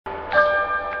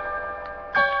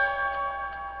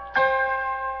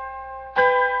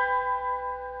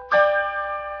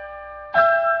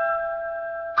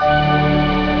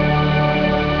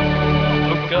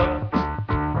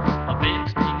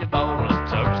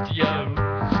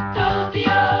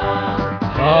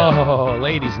Oh,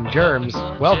 ladies and germs,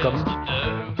 welcome. I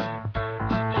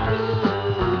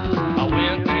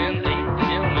went and ate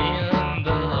him in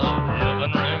the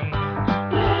living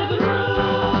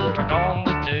room. Turned on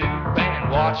the tube and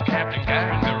watched Captain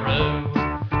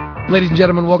Kangaroo. Ladies and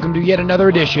gentlemen, welcome to yet another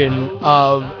edition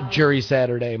of JuRY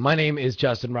Saturday. My name is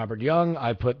Justin Robert Young.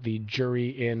 I put the jury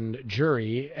in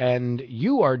JuRY, and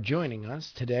you are joining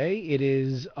us today. It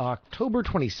is October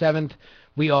 27th.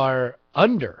 We are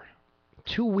under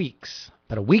 2 weeks,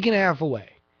 about a week and a half away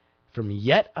from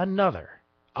yet another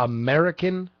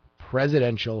American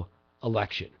presidential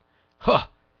election. Huh,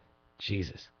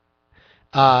 Jesus.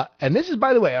 And this is,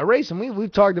 by the way, a race, and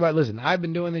we've talked about, listen, I've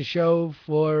been doing this show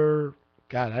for,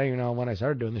 God, I don't even know when I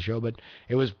started doing the show, but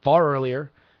it was far earlier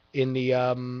in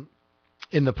the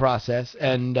process,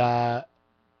 and,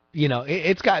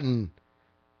 it's gotten,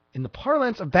 in the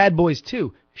parlance of Bad Boys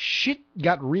 2, shit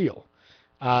got real.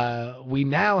 We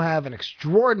now have an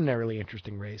extraordinarily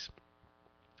interesting race,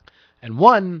 and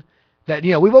one that,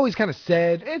 we've always kind of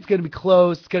said, it's going to be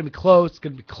close, it's going to be close, it's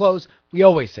going to be close. We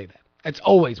always say that. It's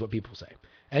always what people say.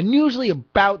 And usually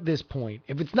about this point,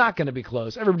 if it's not going to be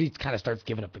close, everybody kind of starts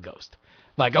giving up the ghost.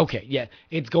 Like, okay, yeah,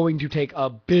 it's going to take a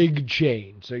big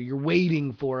change. So you're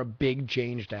waiting for a big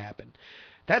change to happen.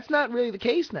 That's not really the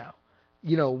case now.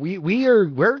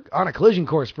 We're on a collision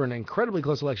course for an incredibly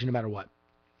close election no matter what.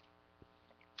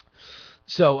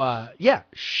 So,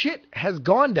 shit has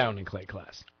gone down in clay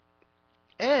class.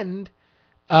 And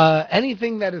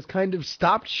anything that has kind of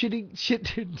stopped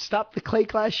stop the clay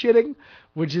class shitting,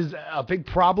 which is a big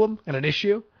problem and an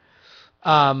issue.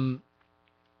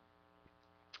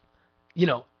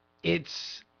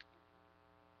 It's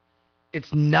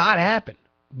not happened.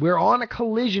 We're on a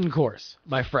collision course,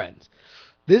 my friends.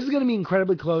 This is going to be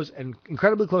incredibly close, and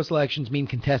incredibly close elections mean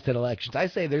contested elections. I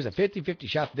say there's a 50-50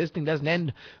 shot that this thing doesn't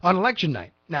end on election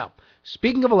night. Now,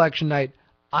 speaking of election night,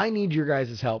 I need your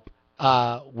guys' help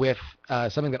with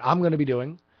something that I'm going to be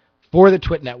doing for the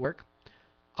Twit Network.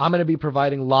 I'm going to be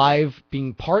providing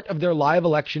being part of their live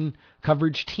election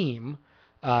coverage team,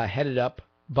 headed up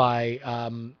by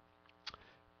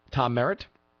Tom Merritt,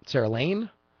 Sarah Lane.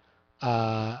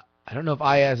 I don't know if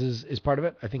Iaz is part of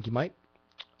it. I think he might.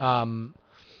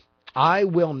 I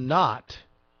will not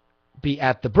be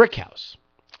at the Brick House.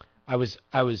 I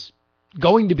was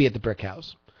going to be at the Brick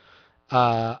House.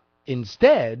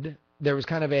 Instead, there was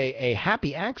kind of a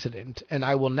happy accident, and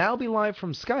I will now be live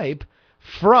from Skype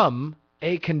from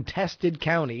a contested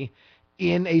county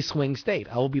in a swing state.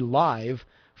 I will be live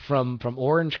from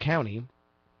Orange County,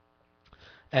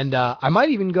 and I might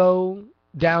even go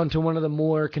down to one of the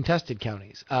more contested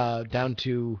counties, down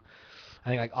to, I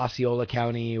think, like Osceola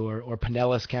County or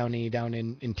Pinellas County down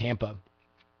in Tampa.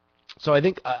 So I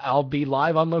think I'll be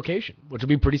live on location, which will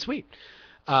be pretty sweet.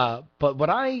 But what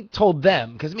I told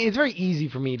them, because it's very easy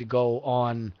for me to go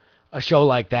on a show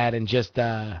like that and just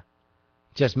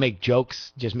make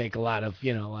jokes, just make a lot of,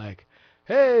 like,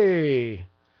 hey,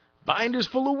 binders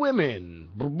full of women,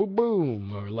 boom, boom,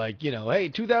 boom, or like, hey,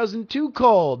 2002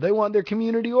 called, they want their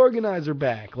community organizer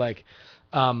back. Like,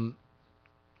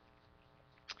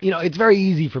 it's very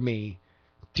easy for me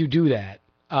to do that.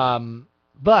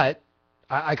 But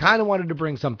I kind of wanted to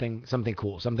bring something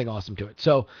cool, something awesome to it.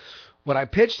 So what I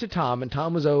pitched to Tom, and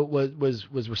Tom was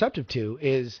receptive to,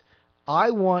 is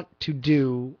I want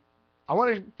to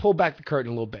pull back the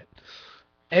curtain a little bit.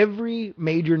 Every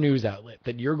major news outlet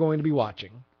that you're going to be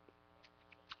watching,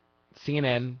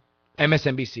 CNN,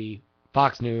 MSNBC,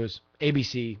 Fox News,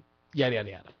 ABC, yada, yada,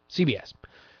 yada, CBS,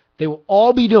 they will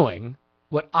all be doing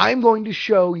what I'm going to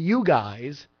show you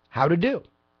guys how to do,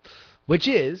 which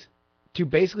is to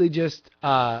basically just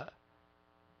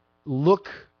look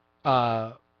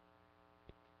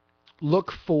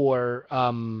for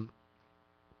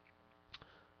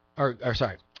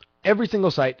every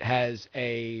single site has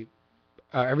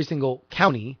every single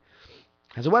county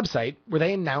has a website where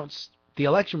they announce the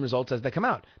election results as they come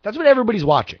out. That's what everybody's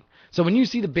watching. So when you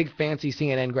see the big fancy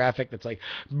CNN graphic that's like,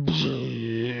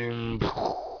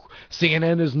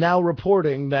 CNN is now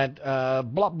reporting that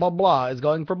blah, blah, blah is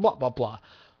going for blah, blah, blah.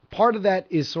 Part of that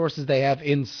is sources they have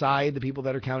inside the people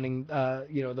that are counting,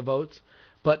 the votes.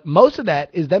 But most of that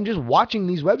is them just watching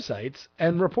these websites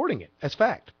and reporting it as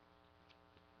fact.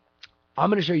 I'm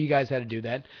going to show you guys how to do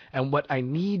that. And what I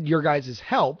need your guys'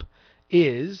 help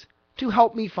is to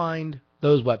help me find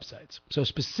those websites. So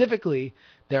specifically,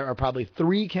 there are probably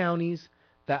 3 counties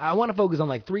that I want to focus on,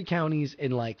 like 3 counties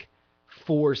in like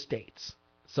 4 states.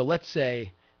 So let's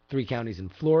say 3 counties in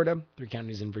Florida, 3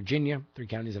 counties in Virginia, 3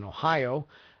 counties in Ohio,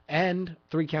 and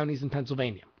 3 counties in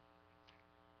Pennsylvania.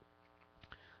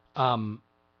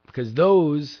 Because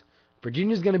those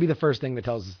Virginia's going to be the first thing that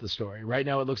tells us the story. Right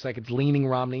now, it looks like it's leaning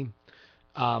Romney.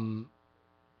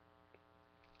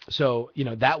 So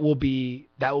that will be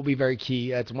very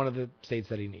key. That's one of the states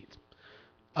that he needs.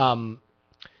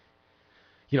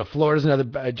 Florida's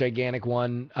another gigantic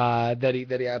one that he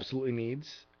absolutely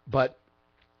needs. But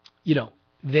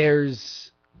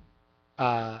there's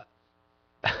yeah.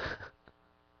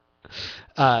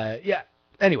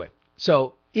 Anyway,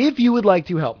 so if you would like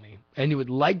to help me and you would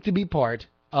like to be part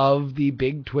of the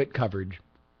big twit coverage,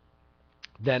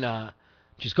 then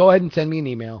just go ahead and send me an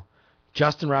email,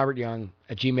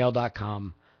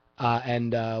 justinrobertyoung@gmail.com,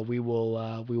 and we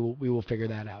will figure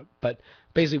that out. But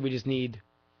basically, we just need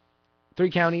 3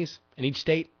 counties in each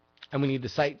state, and we need the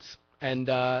sites. And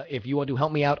if you want to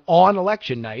help me out on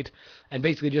election night and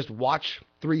basically just watch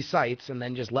 3 sites and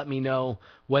then just let me know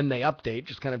when they update,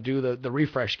 just kind of do the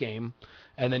refresh game,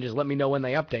 and then just let me know when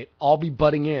they update, I'll be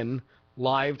butting in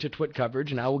live to twit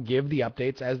coverage, and I will give the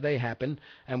updates as they happen,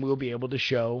 and we will be able to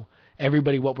show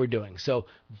everybody what we're doing. So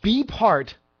be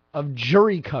part of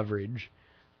JuRY coverage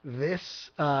this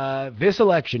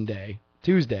election day,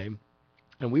 Tuesday,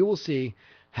 and we will see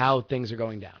how things are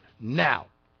going down. Now,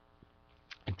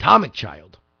 Atomic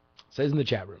Child says in the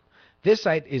chat room, this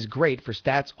site is great for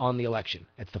stats on the election.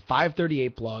 It's the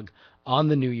 538 blog on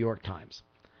the New York Times.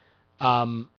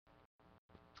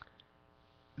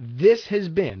 This has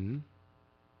been,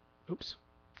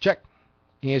 check.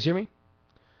 Can you guys hear me?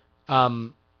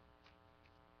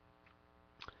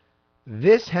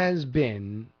 This has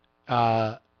been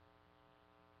a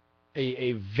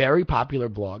very popular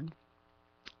blog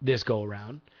this go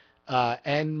around,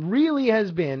 and really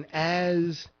has been,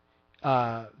 as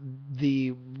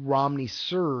the Romney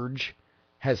surge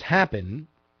has happened,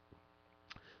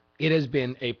 it has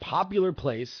been a popular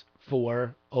place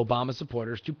for Obama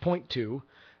supporters to point to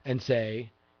and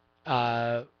say,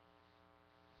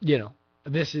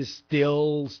 this is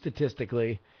still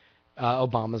statistically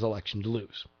Obama's election to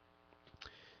lose.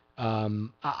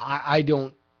 I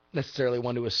don't necessarily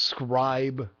want to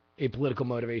ascribe a political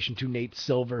motivation to Nate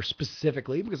Silver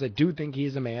specifically, because I do think he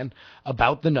is a man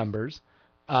about the numbers.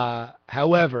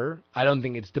 However, I don't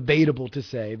think it's debatable to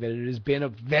say that it has been a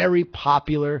very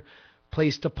popular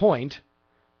place to point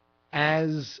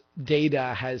as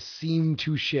data has seemed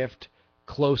to shift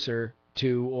closer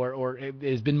to, or it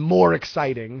has been more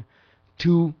exciting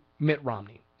to Mitt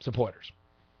Romney supporters.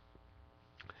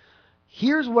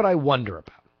 Here's what I wonder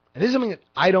about. And this is something that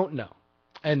I don't know.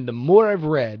 And the more I've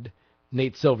read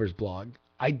Nate Silver's blog,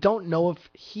 I don't know if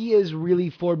he has really,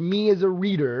 for me as a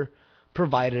reader,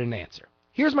 provided an answer.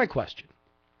 Here's my question.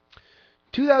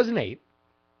 2008,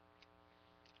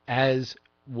 as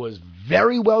was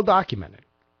very well documented,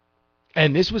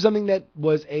 and this was something that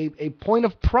was a point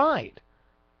of pride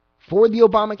for the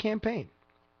Obama campaign,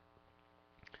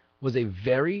 was a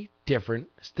very different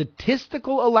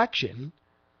statistical election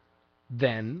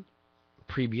than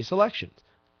previous elections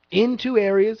in 2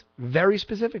 areas very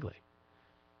specifically: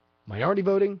 minority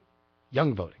voting,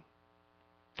 young voting.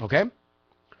 Okay?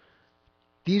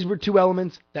 These were 2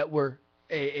 elements that were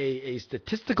a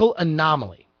statistical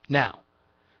anomaly. Now,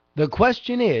 the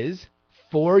question is,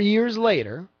 4 years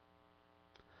later,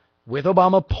 with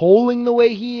Obama polling the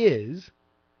way he is,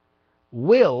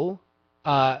 will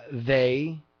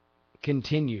they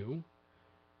continue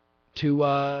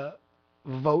to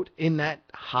vote in that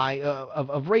high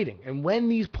of rating? And when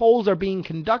these polls are being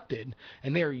conducted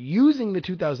and they are using the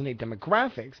 2008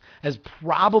 demographics as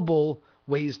probable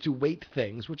ways to weight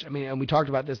things, which, I mean, and we talked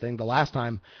about this thing the last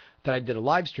time that I did a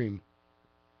live stream.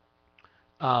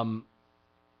 Bob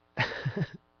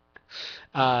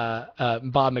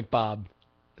McBob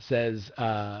says,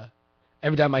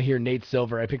 every time I hear Nate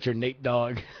Silver, I picture Nate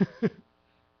Dogg.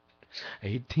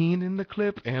 18 in the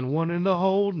clip and 1 in the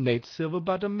hole. Nate Silver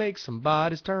about to make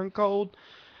somebody's turn cold.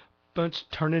 Bunch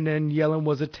turning and yelling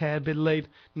was a tad bit late.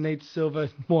 Nate Silver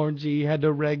warned G had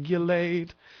to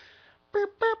regulate.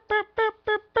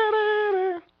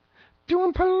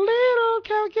 Doing political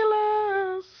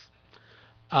calculus.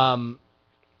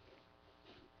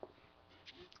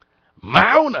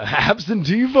 Mount up,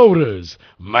 absentee voters.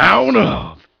 Mount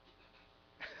up.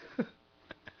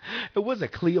 It was a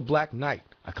clear black night,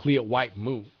 a clear white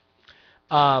moon.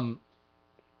 I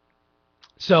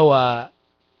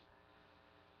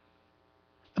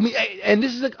mean, and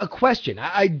this is a question.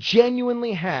 I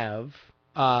genuinely have.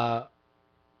 I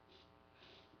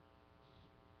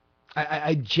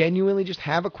genuinely just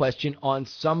have a question on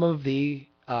some of the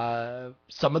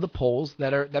polls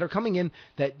that are coming in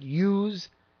that use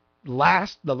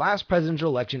the last presidential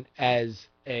election as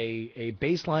a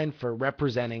baseline for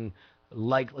representing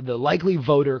the likely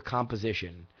voter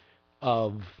composition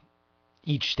of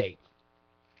each state.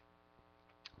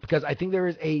 Because I think there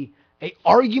is a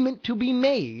argument to be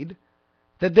made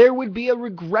that there would be a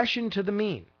regression to the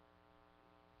mean.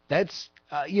 That's,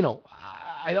 I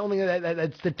don't think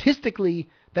that statistically,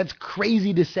 that's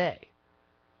crazy to say.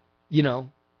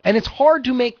 And it's hard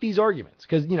to make these arguments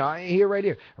because, I hear right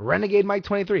here, Renegade Mike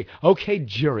 23. Okay,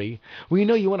 JuRY, we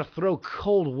know you want to throw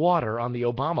cold water on the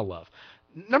Obama love.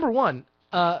 Number one,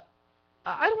 I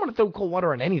don't want to throw cold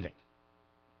water on anything.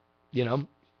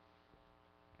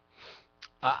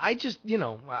 I just,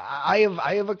 I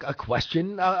have a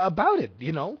question about it.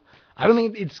 I don't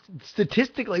think it's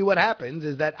statistically what happens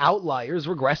is that outliers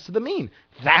regress to the mean.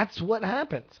 That's what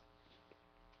happens.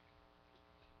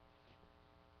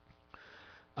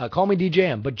 Call me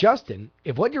DJM. But Justin,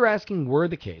 if what you're asking were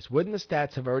the case, wouldn't the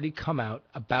stats have already come out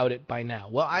about it by now?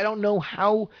 Well, I don't know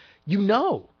how you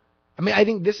know. I mean, I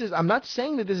think I'm not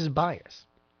saying that this is bias.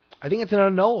 I think it's an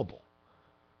unknowable.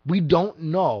 We don't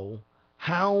know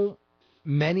how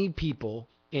many people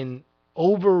in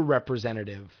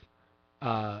overrepresentative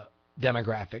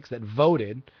demographics that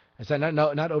voted, I said not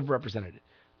overrepresented,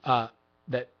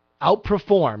 that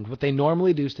outperformed what they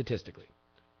normally do statistically.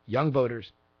 Young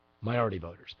voters, minority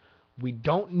voters. We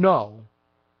don't know,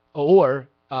 or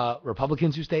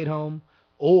Republicans who stayed home,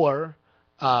 or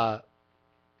there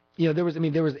was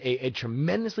a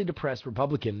tremendously depressed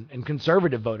Republican and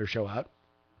conservative voter show out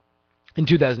in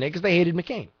 2008 because they hated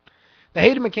McCain. They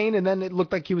hated McCain, and then it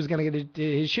looked like he was going to get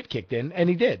his shit kicked in, and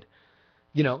he did.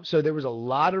 So there was a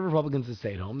lot of Republicans that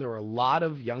stayed home. There were a lot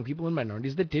of young people and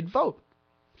minorities that did vote.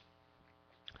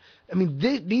 I mean,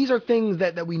 these are things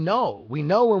that we know. We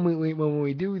know when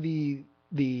we do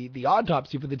the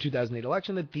autopsy for the 2008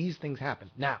 election that these things happen.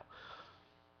 Now,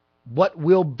 what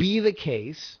will be the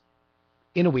case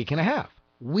in a week and a half?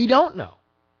 We don't know.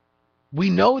 We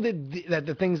know that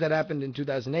the things that happened in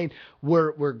 2008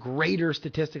 were greater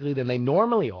statistically than they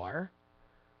normally are.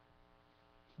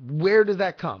 Where does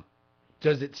that come?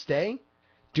 Does it stay?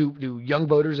 Do young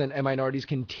voters and minorities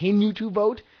continue to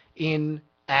vote in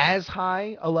as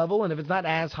high a level? And if it's not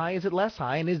as high, is it less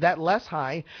high? And is that less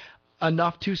high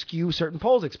enough to skew certain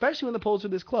polls, especially when the polls are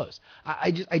this close?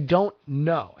 I don't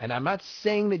know. And I'm not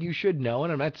saying that you should know,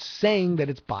 and I'm not saying that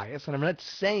it's biased, and I'm not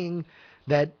saying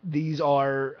that these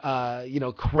are,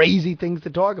 crazy things to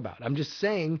talk about. I'm just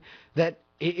saying that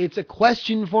it's a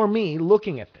question for me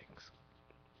looking at things.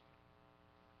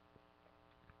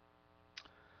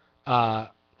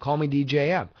 Call me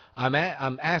DJM. I'm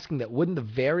asking that wouldn't the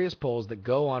various polls that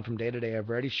go on from day to day have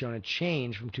already shown a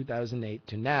change from 2008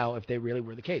 to now if they really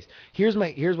were the case? Here's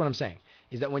what I'm saying,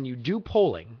 is that when you do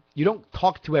polling, you don't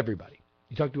talk to everybody.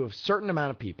 You talk to a certain amount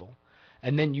of people,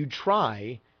 and then you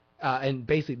try and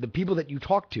basically the people that you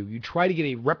talk to, you try to get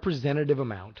a representative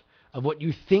amount of what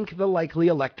you think the likely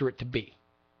electorate to be.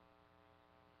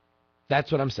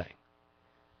 That's what I'm saying.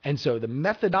 And so the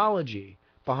methodology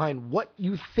behind what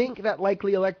you think that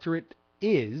likely electorate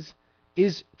is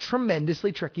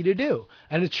tremendously tricky to do.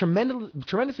 And it's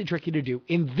tremendously tricky to do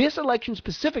in this election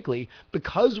specifically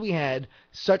because we had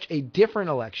such a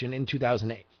different election in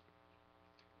 2008.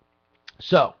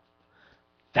 So,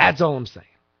 that's all I'm saying.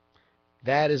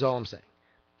 That is all I'm saying.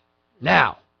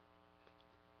 Now,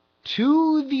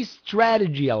 to the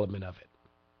strategy element of it,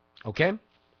 okay?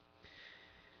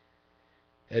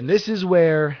 And this is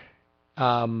where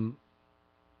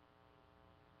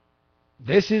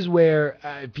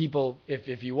people,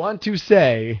 if you want to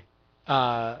say,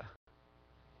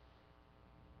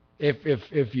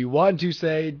 if you want to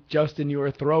say, Justin, you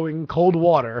are throwing cold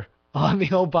water on the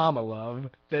Obama love,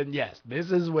 then yes,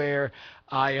 this is where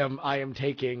I am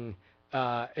taking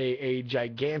a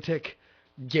gigantic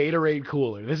Gatorade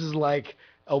cooler. This is like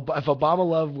if Obama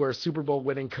love were a Super Bowl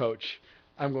winning coach,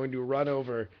 I'm going to run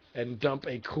over and dump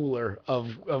a cooler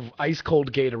of ice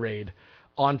cold Gatorade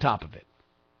on top of it.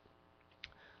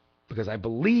 Because I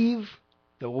believe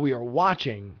that what we are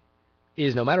watching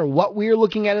is, no matter what we are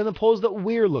looking at in the polls that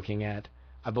we're looking at,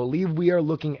 I believe we are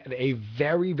looking at a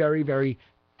very, very, very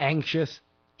anxious,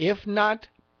 if not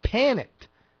panicked,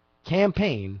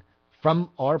 campaign from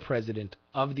our President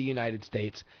of the United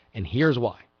States. And here's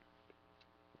why.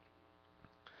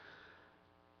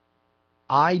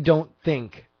 I don't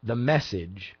think the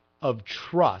message of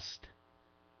trust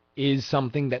is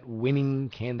something that winning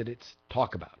candidates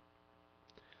talk about.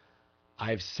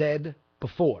 I've said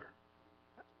before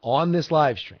on this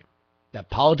live stream that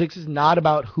politics is not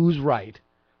about who's right.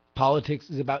 Politics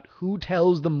is about who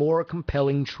tells the more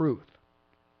compelling truth.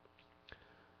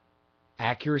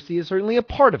 Accuracy is certainly a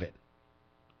part of it.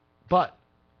 But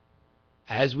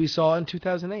as we saw in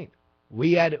 2008,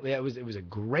 it was a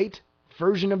great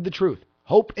version of the truth.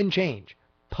 Hope and change.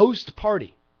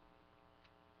 post-party.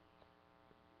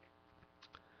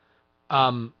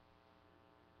 I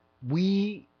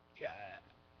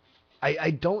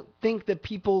don't think that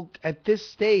people at this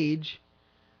stage,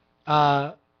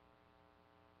 are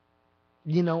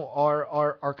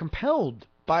compelled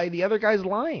by the other guys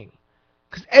lying,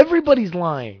 because everybody's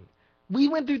lying. We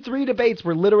went through 3 debates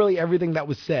where literally everything that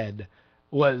was said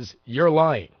was "you're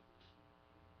lying."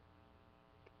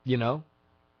 You know,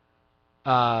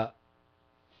 uh,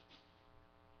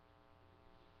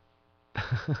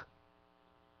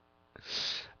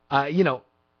 you know.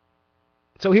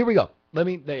 So here we go.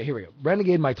 Here we go.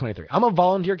 Renegade Mike 23. I'm a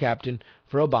volunteer captain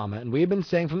for Obama, and we have been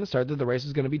saying from the start that the race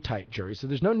is going to be tight, jury. So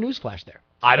there's no newsflash there.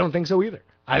 I don't think so either.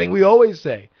 I think we always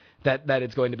say that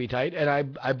it's going to be tight, and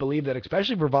I believe that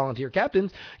especially for volunteer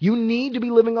captains, you need to be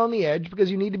living on the edge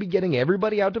because you need to be getting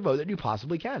everybody out to vote that you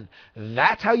possibly can.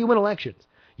 That's how you win elections.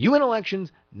 You win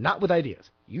elections not with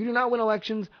ideas. You do not win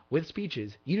elections with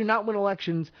speeches. You do not win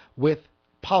elections with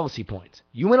policy points.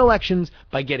 You win elections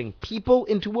by getting people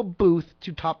into a booth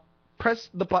to press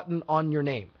the button on your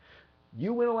name.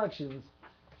 You win elections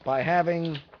by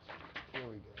having... Here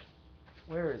we go.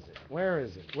 Where is it? Where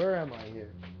is it? Where am I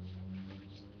here?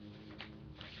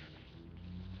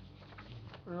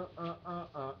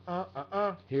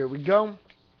 Here we go.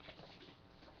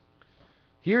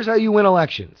 Here's how you win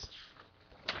elections.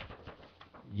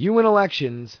 You win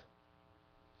elections...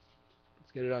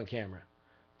 Let's get it on camera.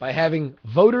 By having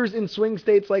voters in swing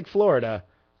states like Florida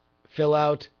fill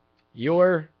out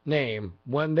your name,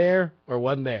 one there or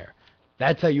one there.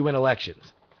 That's how you win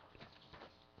elections.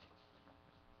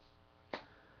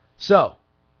 So,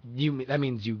 that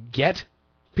means you get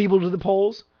people to the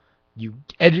polls, you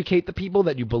educate the people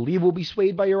that you believe will be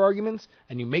swayed by your arguments,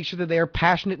 and you make sure that they are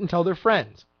passionate and tell their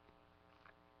friends.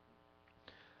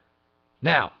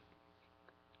 Now,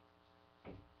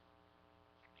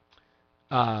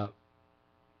 I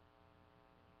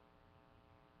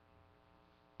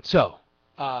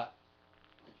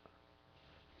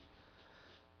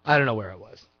don't know where I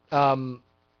was.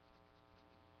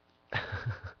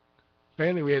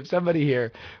 Apparently we have somebody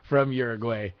here from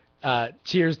Uruguay.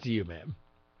 Cheers to you, man.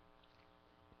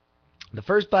 The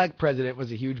first black president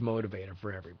was a huge motivator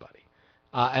for everybody.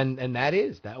 And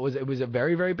it was a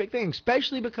very, very big thing,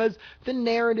 especially because the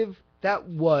narrative that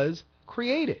was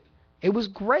created. It was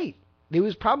great. It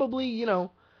was probably, it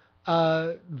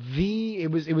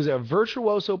was a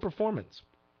virtuoso performance,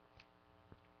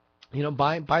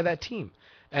 by that team.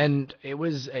 And it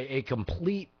was a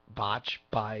complete botch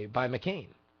by McCain.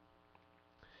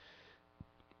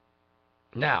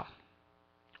 Now,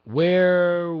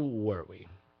 where were we?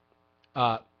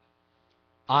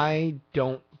 I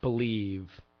don't believe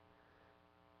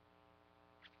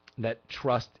that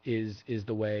trust is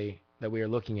the way that we are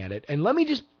looking at it. And let me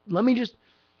just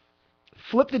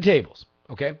flip the tables,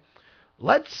 okay?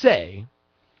 Let's say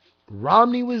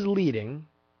Romney was leading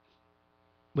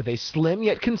with a slim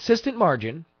yet consistent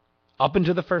margin up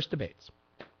into the first debates.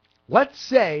 Let's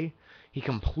say he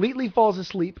completely falls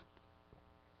asleep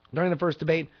during the first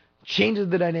debate, changes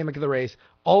the dynamic of the race.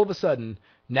 All of a sudden,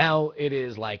 now it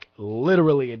is like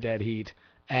literally a dead heat,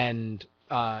 and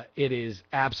it is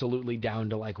absolutely down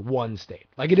to like one state,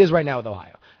 like it is right now with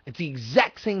Ohio. It's the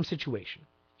exact same situation,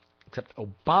 except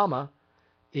Obama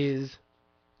is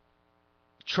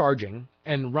charging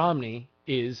and Romney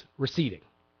is receding.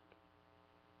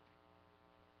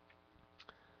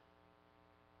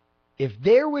 If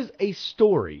there was a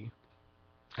story,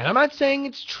 and I'm not saying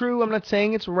it's true, I'm not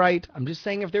saying it's right, I'm just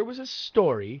saying if there was a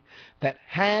story that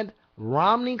had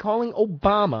Romney calling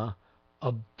Obama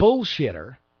a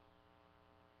bullshitter,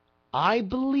 I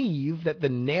believe that the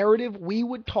narrative we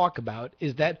would talk about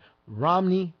is that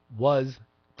Romney was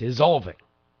dissolving.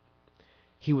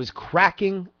 He was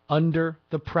cracking under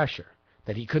the pressure,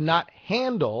 that he could not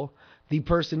handle the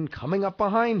person coming up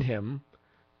behind him,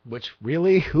 which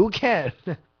really, who can?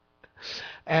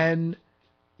 And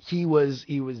he was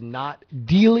not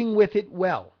dealing with it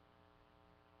well.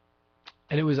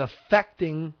 And it was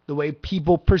affecting the way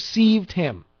people perceived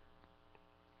him.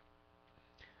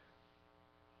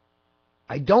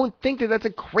 I don't think that that's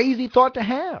a crazy thought to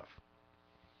have.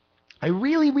 I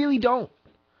really, really don't.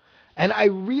 And I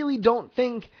really don't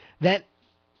think that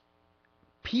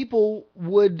people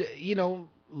would,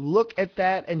 look at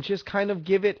that and just kind of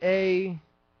give it a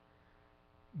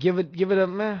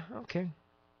meh, okay.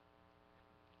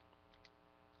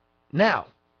 Now,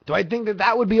 do I think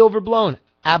that would be overblown?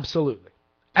 Absolutely.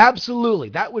 Absolutely.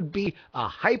 That would be a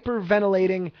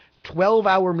hyperventilating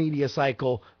 12-hour media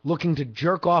cycle looking to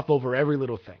jerk off over every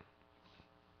little thing.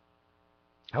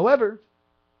 However,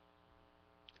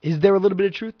 is there a little bit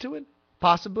of truth to it?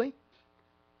 Possibly.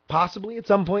 Possibly at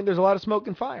some point there's a lot of smoke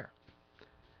and fire.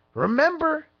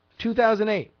 Remember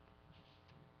 2008.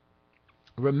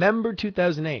 Remember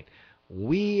 2008.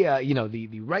 We,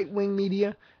 the right-wing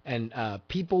media and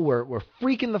people were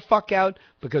freaking the fuck out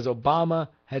because Obama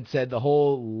had said the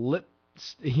whole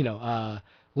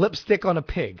lipstick on a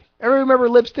pig. Ever remember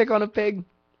lipstick on a pig?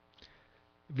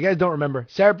 If you guys don't remember,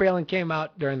 Sarah Palin came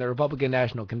out during the Republican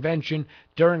National Convention.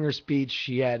 During her speech,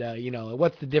 she had,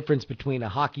 what's the difference between a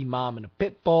hockey mom and a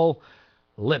pit bull?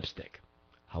 Lipstick.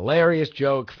 Hilarious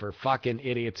joke for fucking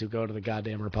idiots who go to the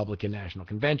goddamn Republican National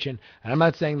Convention. And I'm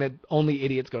not saying that only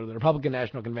idiots go to the Republican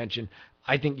National Convention.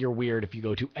 I think you're weird if you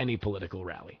go to any political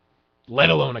rally, let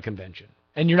alone a convention.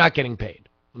 And you're not getting paid.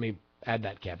 Let me add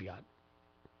that caveat.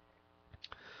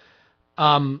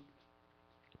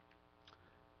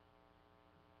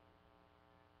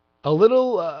 A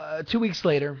little 2 weeks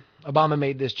later, Obama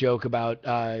made this joke about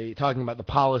talking about the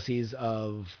policies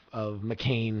of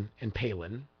McCain and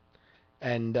Palin,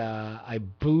 and I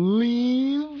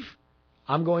believe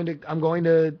I'm going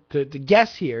to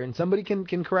guess here, and somebody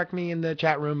can correct me in the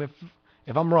chat room if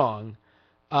I'm wrong.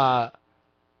 I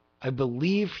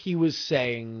believe he was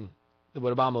saying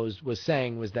what Obama was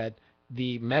saying was that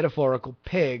the metaphorical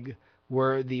pig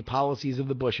were the policies of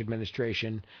the Bush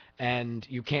administration, and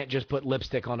you can't just put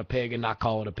lipstick on a pig and not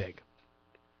call it a pig.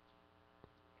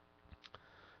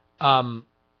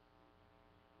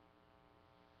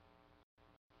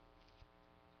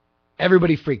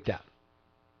 Everybody freaked out.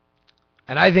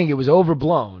 And I think it was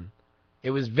overblown.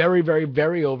 It was very, very,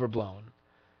 very overblown.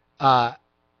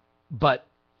 But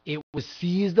it was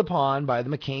seized upon by the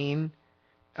McCain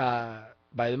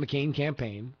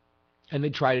campaign, and they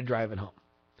tried to drive it home.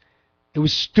 It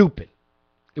was stupid.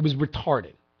 It was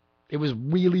retarded. It was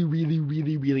really, really,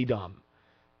 really, really dumb.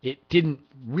 It didn't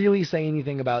really say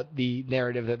anything about the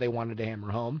narrative that they wanted to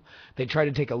hammer home. They tried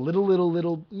to take a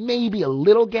little, maybe a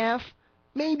little gaffe.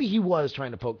 Maybe he was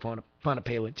trying to poke fun of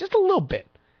Palin. Just a little bit.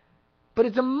 But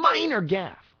it's a minor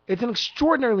gaffe. It's an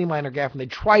extraordinarily minor gaffe, and they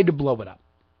tried to blow it up.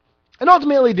 And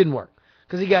ultimately it didn't work,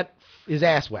 because he got his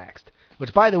ass waxed.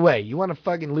 Which, by the way, you want to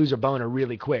fucking lose a boner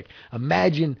really quick.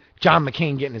 Imagine John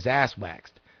McCain getting his ass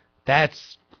waxed.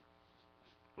 That's...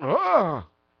 You'd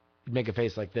make a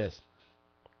face like this.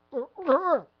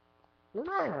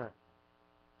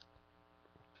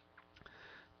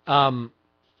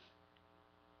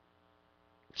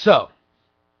 So,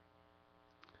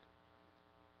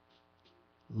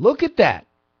 look at that.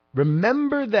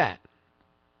 Remember that.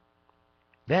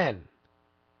 Then,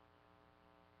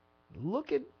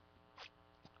 look at...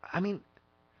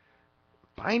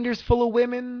 binders full of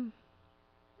women.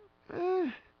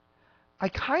 I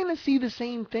kind of see the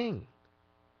same thing.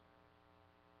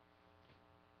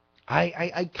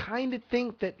 I kind of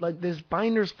think that like this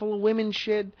binders full of women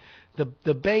shit,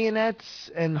 the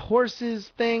bayonets and horses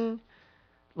thing,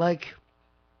 like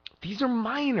these are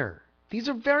minor. These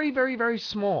are very, very, very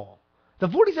small. The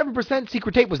 47%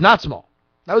 secret tape was not small.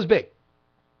 That was big.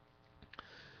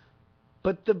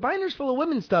 But the binders full of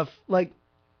women stuff, like,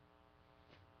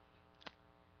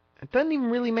 it doesn't even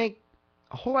really make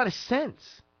a whole lot of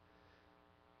sense.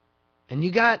 And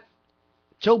you got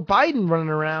Joe Biden running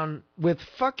around with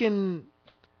fucking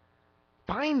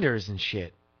binders and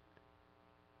shit.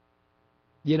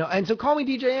 And so Call Me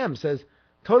DJM says,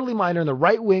 totally minor, and the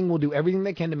right wing will do everything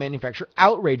they can to manufacture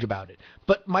outrage about it.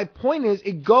 But my point is,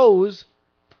 it goes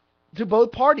to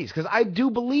both parties, because I do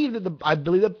believe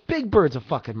that Big Bird's a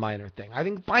fucking minor thing. I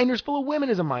think binders full of women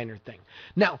is a minor thing.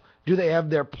 Now, do they have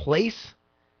their place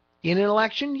in an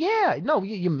election? Yeah. No,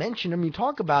 you mention them, you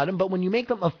talk about them, but when you make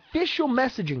them official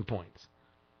messaging points,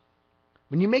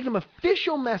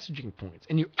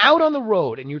 and you're out on the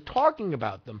road and you're talking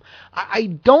about them,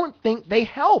 I don't think they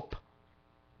help.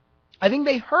 I think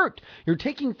they hurt. You're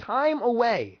taking time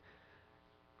away.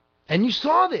 And you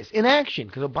saw this in action,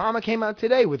 because Obama came out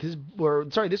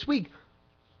this week,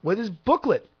 with his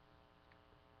booklet.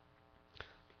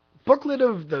 Booklet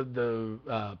of the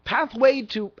pathway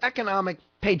to economic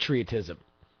patriotism.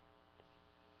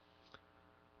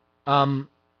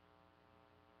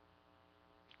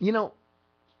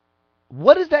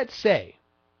 What does that say?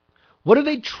 What are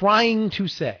they trying to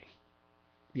say?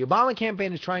 The Obama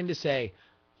campaign is trying to say,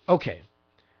 okay,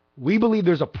 we believe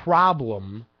there's a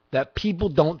problem that people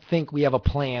don't think we have a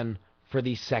plan for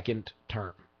the second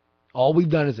term. All we've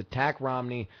done is attack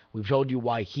Romney. We've told you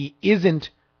why he isn't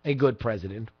a good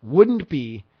president, wouldn't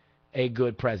be a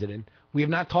good president. We have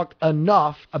not talked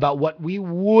enough about what we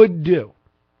would do.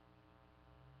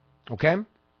 Okay?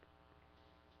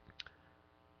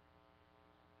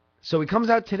 So he comes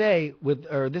out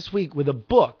this week with a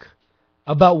book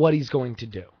about what he's going to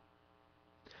do.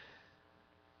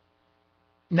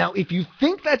 Now, if you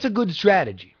think that's a good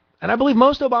strategy, and I believe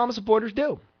most Obama supporters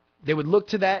do, they would look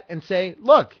to that and say,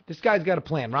 look, this guy's got a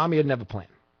plan. Romney didn't have a plan.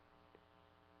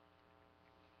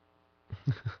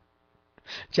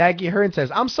 Jackie Hearn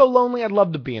says, I'm so lonely I'd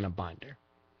love to be in a binder.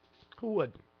 Who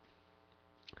would?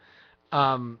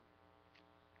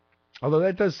 Although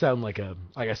that does sound like a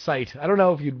site. I don't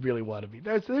know if you'd really want to be.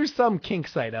 There's some kink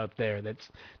site out there that's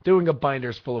doing a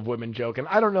binders full of women joke, and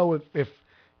I don't know if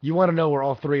you want to know where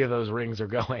all three of those rings are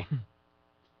going.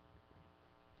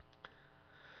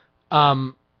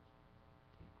 By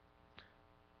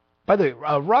the way,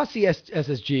 Rossi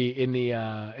SSG in the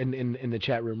in the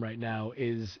chat room right now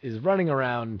is running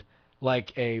around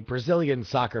like a Brazilian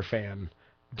soccer fan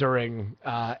during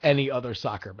any other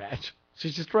soccer match.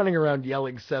 She's just running around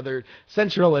yelling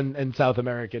Central and South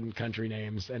American country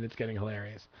names, and it's getting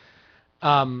hilarious.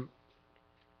 Now,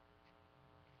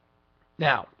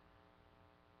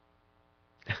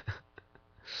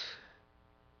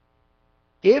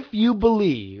 if you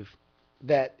believe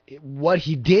that what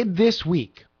he did this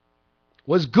week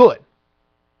was good,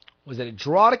 was that it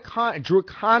drew a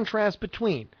contrast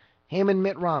between him and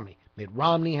Mitt Romney. Mitt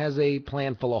Romney has a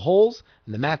plan full of holes,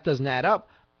 and the math doesn't add up.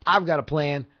 I've got a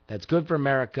plan that's good for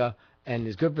America and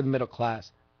is good for the middle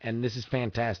class, and this is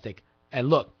fantastic. And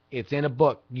look, it's in a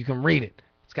book. You can read it.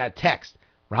 It's got text.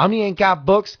 Romney ain't got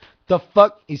books. The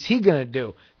fuck is he gonna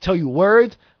do? Tell you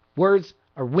words? Words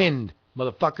are wind,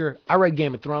 motherfucker. I read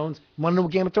Game of Thrones. You wanna know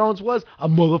what Game of Thrones was? A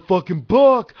motherfucking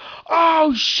book.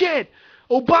 Oh, shit.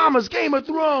 Obama's Game of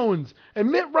Thrones.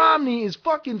 And Mitt Romney is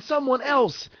fucking someone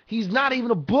else. He's not even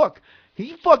a book.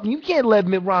 You can't let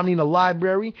Mitt Romney in a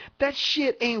library. That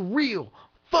shit ain't real.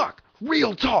 Fuck.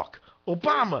 Real talk.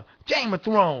 Obama. Game of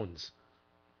Thrones.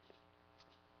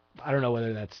 I don't know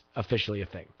whether that's officially a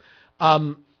thing.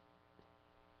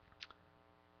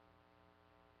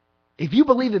 If you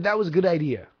believe that was a good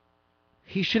idea,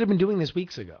 he should have been doing this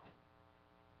weeks ago.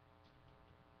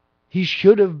 He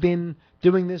should have been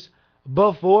doing this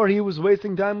before he was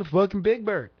wasting time with fucking Big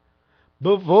Bird.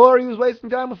 Before he was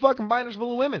wasting time with fucking binders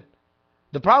full of women.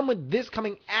 The problem with this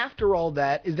coming after all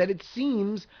that is that it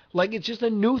seems like it's just a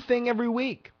new thing every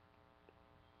week.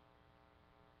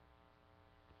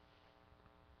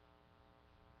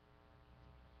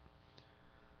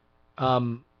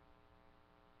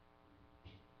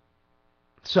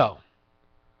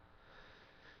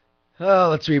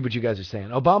 Let's read what you guys are saying.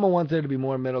 Obama wants there to be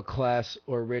more middle class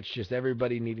or rich, just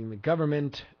everybody needing the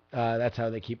government. That's how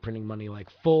they keep printing money like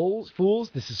fools.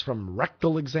 This is from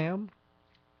Rectal Exam.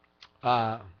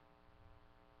 Of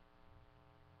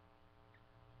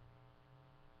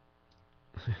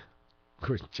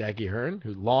course, Jackie Hearn,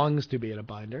 who longs to be in a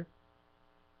binder.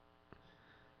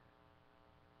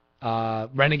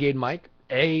 Renegade Mike,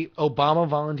 a Obama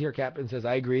volunteer captain, says,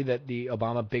 I agree that the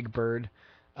Obama Big Bird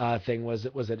thing was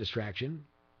a distraction.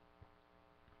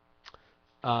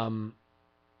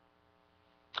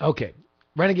 Okay.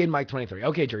 Renegade Mike 23.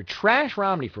 Okay, Jerry, trash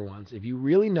Romney for once if you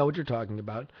really know what you're talking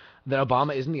about, that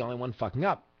Obama isn't the only one fucking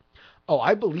up. Oh,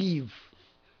 I believe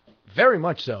very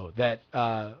much so that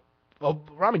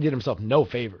Romney did himself no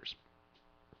favors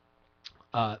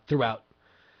throughout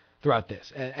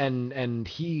this, and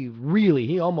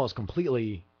he almost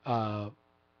completely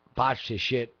botched his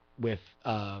shit with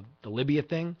the Libya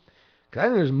thing, because I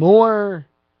think there's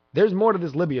more to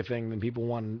this Libya thing than people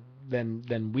want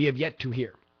than we have yet to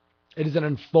hear. It is an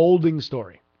unfolding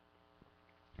story,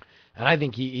 and I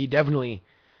think he definitely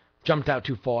jumped out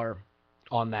too far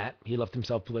on that. He left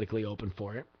himself politically open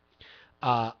for it.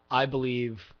 I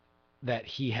believe that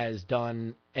he has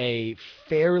done a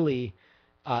fairly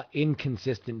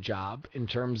inconsistent job in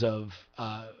terms of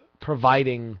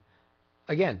providing,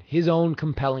 again, his own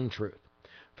compelling truth.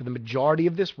 For the majority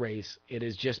of this race, it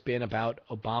has just been about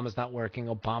Obama's not working,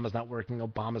 Obama's not working,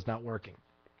 Obama's not working.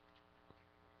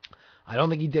 I don't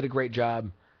think he did a great job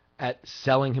at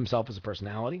selling himself as a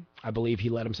personality. I believe he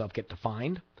let himself get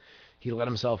defined. He let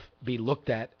himself be looked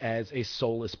at as a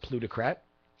soulless plutocrat.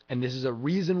 And this is a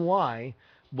reason why,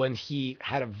 when he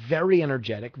had a very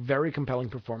energetic, very compelling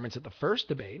performance at the first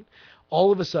debate,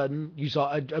 all of a sudden you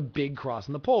saw a big cross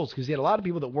in the polls, because he had a lot of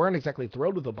people that weren't exactly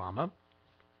thrilled with Obama.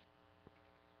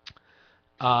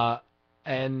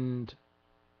 And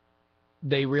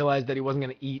they realized that he wasn't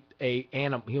going to eat a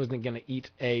animal. He wasn't going to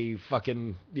eat a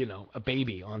fucking, a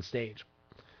baby on stage.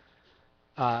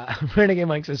 Renegade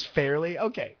Mike says fairly.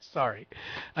 Okay, sorry.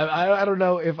 I don't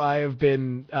know if I have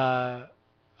been,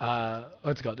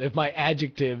 what's it called? If my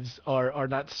adjectives are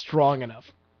not strong enough.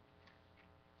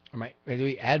 Or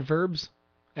maybe adverbs?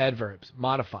 Adverbs.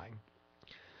 Modifying.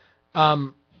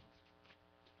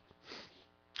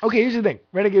 Okay, here's the thing.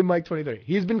 Renegade Mike 23.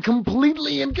 He's been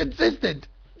completely inconsistent.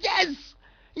 Yes!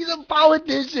 He's a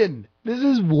politician. This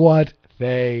is what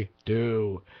they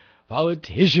do.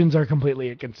 Politicians are completely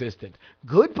inconsistent.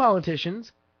 Good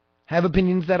politicians have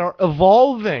opinions that are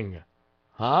evolving.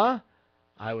 Huh?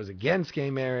 I was against gay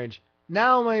marriage.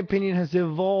 Now my opinion has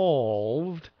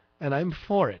evolved, and I'm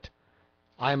for it.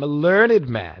 I'm a learned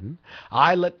man.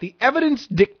 I let the evidence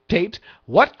dictate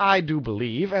what I do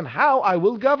believe and how I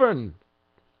will govern.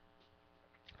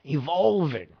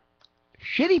 Evolving.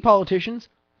 Shitty politicians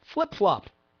flip-flop.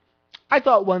 I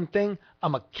thought one thing,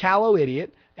 I'm a callow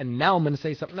idiot, and now I'm going to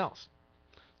say something else.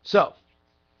 So,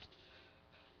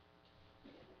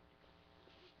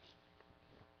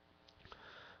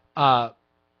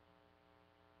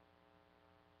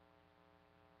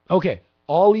 okay,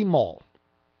 Ollie Mall.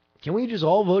 Can we just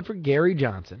all vote for Gary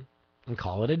Johnson and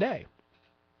call it a day?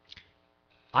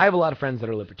 I have a lot of friends that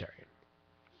are libertarian.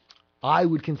 I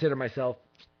would consider myself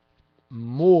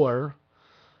more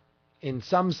in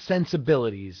some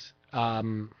sensibilities.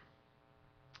 In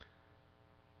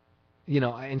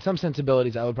some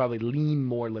sensibilities, I would probably lean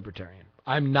more libertarian.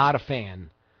 I'm not a fan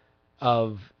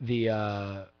of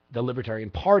the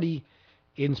Libertarian Party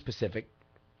in specific.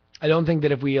 I don't think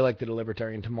that if we elected a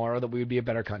libertarian tomorrow that we would be a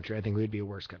better country. I think we would be a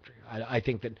worse country. I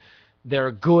think that there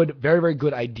are good, very, very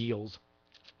good ideals,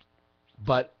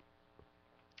 but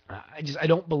I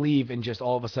don't believe in just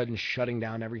all of a sudden shutting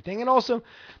down everything. And also,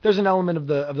 there's an element of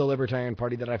the Libertarian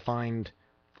Party that I find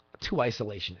too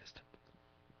isolationist,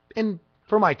 and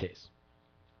for my taste.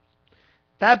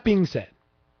 That being said,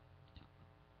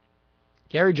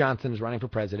 Gary Johnson is running for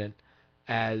president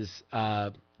as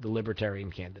the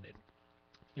Libertarian candidate.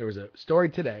 There was a story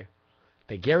today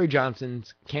that Gary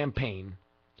Johnson's campaign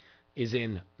is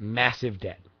in massive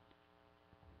debt.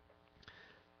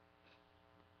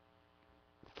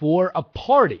 For a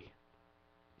party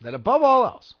that, above all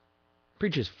else,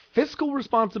 preaches fiscal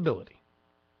responsibility,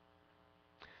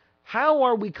 how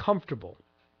are we comfortable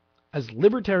as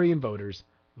libertarian voters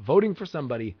voting for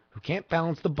somebody who can't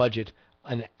balance the budget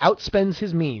and outspends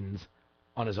his means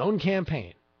on his own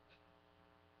campaign?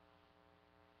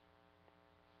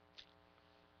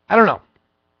 I don't know.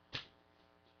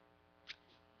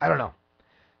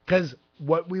 Because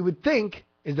what we would think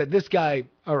is that this guy,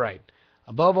 all right,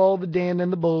 above all the Dan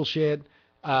and the bullshit,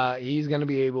 he's going to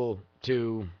be able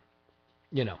to,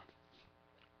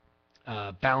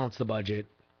 balance the budget,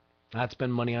 not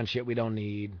spend money on shit we don't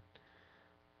need.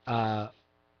 Call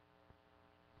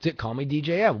me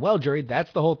DJM. Well, JuRY,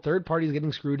 that's the whole third party's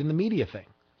getting screwed in the media thing.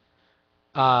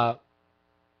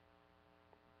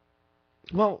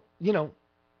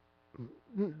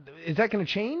 Is that going to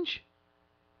change?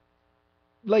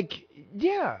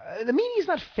 Yeah, the media's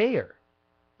not fair,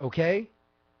 okay?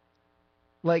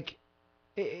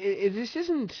 This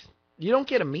isn't, you don't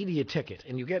get a media ticket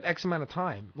and you get X amount of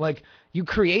time. You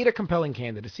create a compelling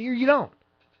candidacy or you don't.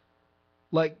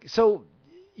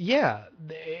 Yeah,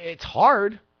 it's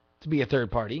hard to be a third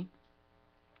party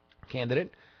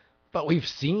candidate, but we've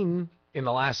seen in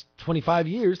the last 25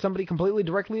 years somebody completely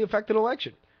directly affected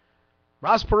election.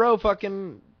 Ross Perot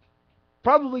fucking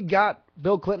probably got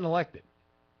Bill Clinton elected.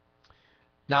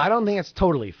 Now, I don't think it's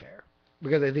totally fair,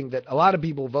 because I think that a lot of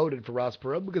people voted for Ross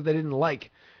Perot because they didn't like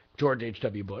George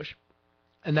H.W. Bush,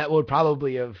 and that would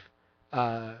probably have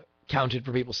counted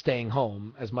for people staying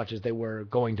home as much as they were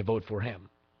going to vote for him.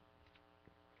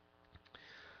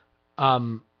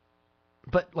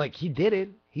 But he did it.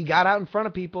 He got out in front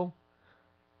of people.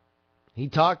 He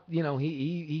talked,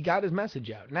 he got his message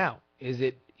out. Now, is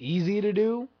it easy to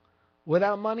do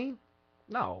without money?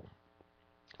 No.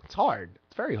 It's hard.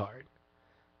 It's very hard.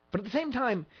 But at the same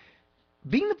time,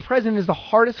 being the president is the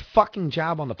hardest fucking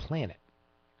job on the planet.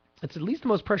 It's at least the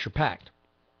most pressure-packed.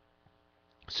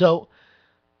 So,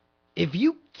 if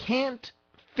you can't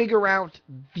figure out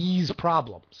these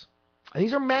problems, and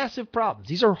these are massive problems,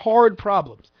 these are hard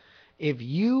problems, if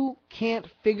you can't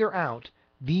figure out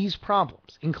these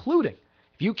problems, including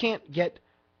if you can't get,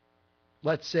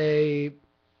 let's say,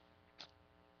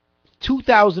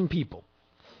 2,000 people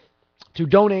to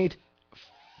donate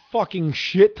fucking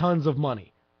shit tons of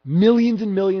money, millions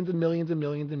and millions and millions and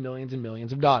millions and millions and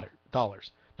millions of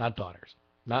dollars, not daughters,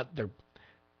 not their,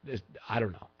 I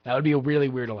don't know. That would be a really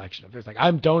weird election if it's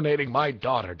I'm donating my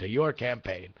daughter to your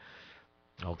campaign.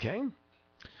 Okay.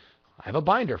 I have a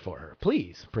binder for her.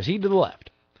 Please proceed to the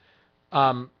left.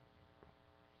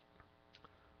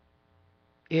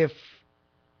 If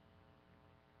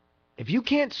you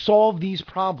can't solve these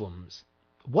problems,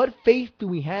 what faith do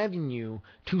we have in you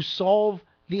to solve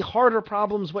the harder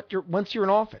problems once you're in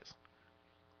office?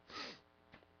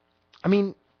 I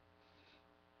mean,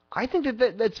 I think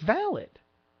that's valid.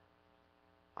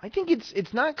 I think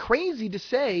it's not crazy to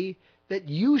say that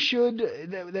you should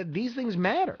that these things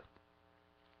matter.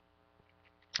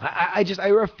 I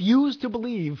refuse to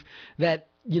believe that,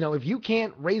 if you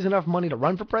can't raise enough money to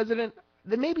run for president,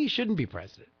 then maybe you shouldn't be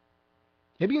president.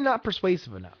 Maybe you're not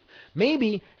persuasive enough.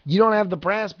 Maybe you don't have the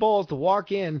brass balls to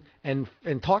walk in and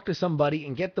talk to somebody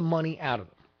and get the money out of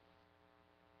them.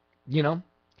 You know?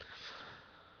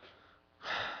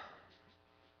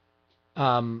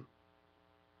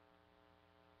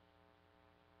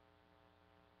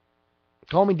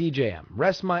 Call me DJM.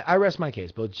 I rest my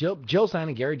case. Both Jill Stein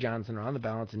and Gary Johnson are on the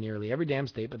ballots in nearly every damn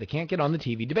state, but they can't get on the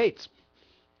TV debates.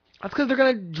 That's because they're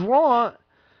going to draw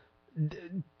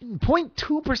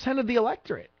 0.2% of the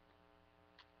electorate.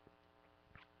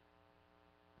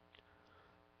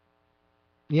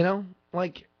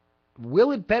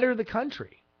 Will it better the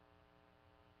country?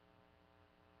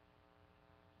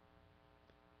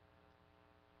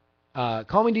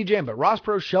 Call me DJM, but Ross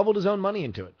Perot shoveled his own money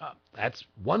into it. That's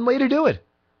one way to do it.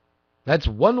 That's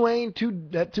one way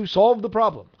to solve the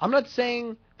problem. I'm not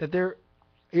saying that there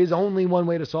is only one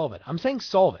way to solve it. I'm saying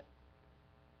solve it.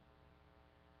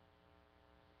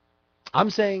 I'm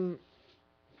saying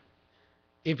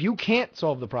if you can't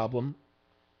solve the problem,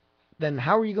 then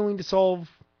how are you going to solve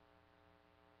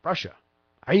Russia?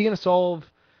 How are you going to solve,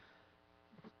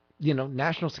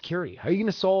 national security? How are you going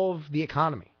to solve the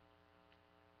economy?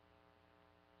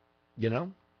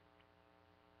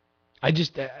 I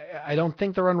don't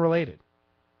think they're unrelated.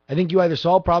 I think you either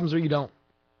solve problems or you don't.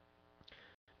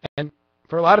 And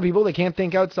for a lot of people, they can't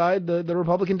think outside the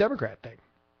Republican-Democrat thing.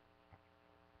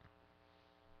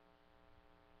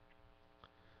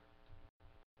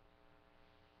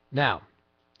 Now,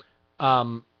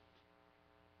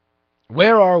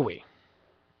 where are we?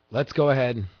 Let's go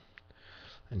ahead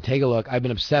and take a look. I've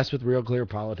been obsessed with Real Clear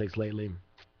Politics lately.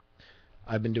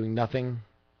 I've been doing nothing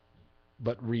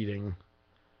but reading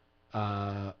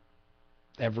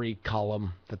every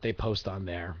column that they post on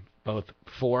there, both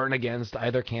for and against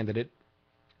either candidate.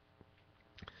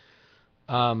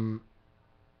 You've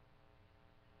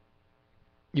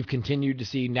continued to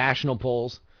see national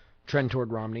polls trend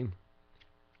toward Romney.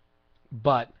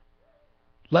 But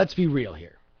let's be real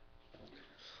here.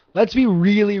 Let's be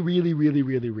really, really, really,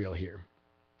 really real here.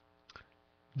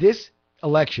 This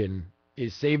election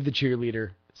is save the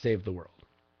cheerleader, save the world.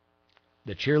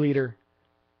 The cheerleader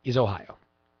is Ohio.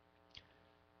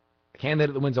 The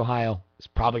candidate that wins Ohio is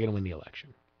probably going to win the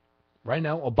election. Right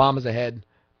now, Obama's ahead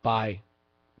by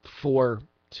 4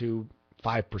 to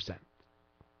 5%.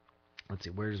 Let's see,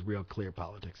 where does Real Clear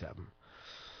Politics have him?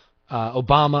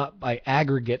 Obama, by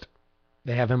aggregate,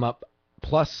 they have him up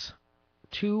plus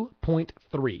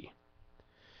 2.3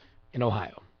 in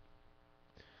Ohio.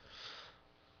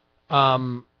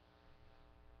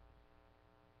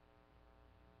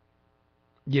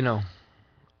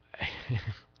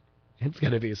 It's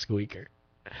going to be a squeaker.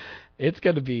 It's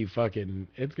going to be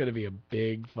a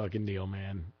big fucking deal,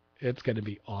 man. It's going to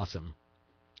be awesome.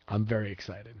 I'm very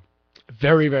excited.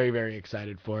 Very, very, very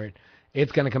excited for it.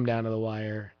 It's going to come down to the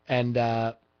wire. And,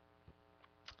 I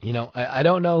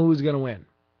don't know who's going to win.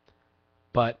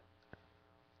 But,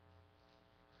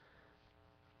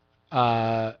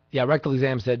 Rectal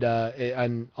Exam said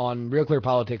on Real Clear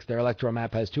Politics, their electoral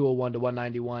map has 201 to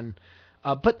 191.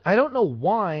 But I don't know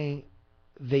why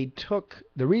they took,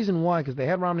 the reason why, because they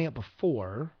had Romney up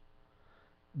before,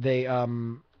 they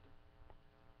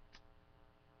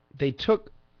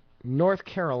took North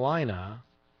Carolina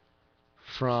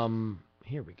from,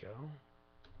 here we go,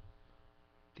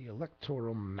 the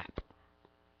electoral map.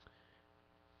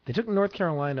 They took North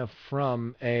Carolina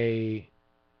from a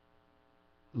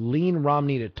lean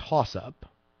Romney to toss-up.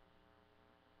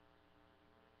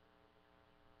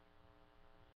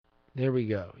 There we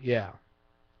go. Yeah.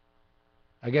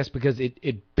 I guess because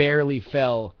it barely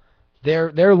fell.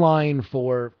 Their line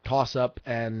for toss-up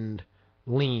and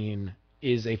lean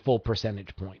is a full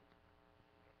percentage point.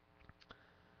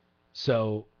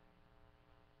 So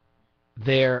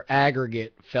their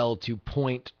aggregate fell to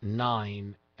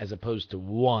 0.9 as opposed to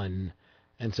 1.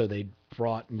 And so they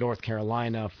brought North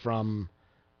Carolina from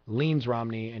leans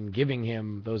Romney and giving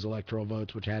him those electoral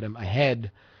votes, which had him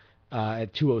ahead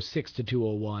at 206 to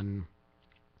 201,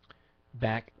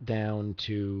 back down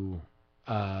to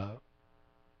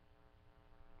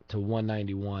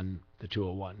 191 to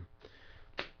 201.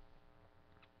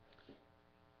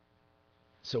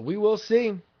 So we will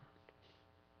see.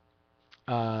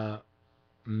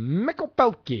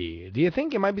 Mikopelki, do you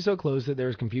think it might be so close that there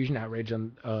is confusion, outrage,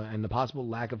 and the possible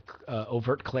lack of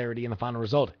overt clarity in the final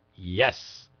result?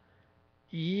 Yes.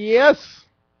 Yes,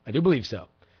 I do believe so.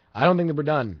 I don't think that we're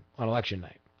done on election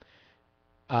night.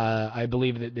 I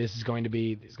believe that there's going to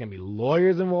be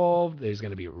lawyers involved. There's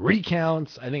going to be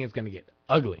recounts. I think it's going to get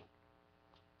ugly.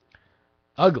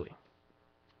 Ugly.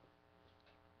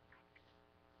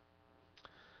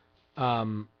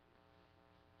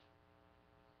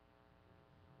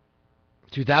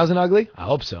 2000 ugly? I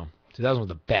hope so. 2000 was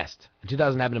the best.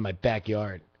 2000 happened in my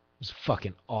backyard. It was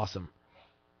fucking awesome.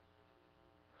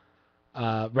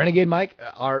 Renegade Mike,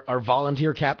 our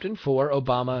volunteer captain for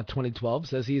Obama 2012,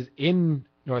 says he's in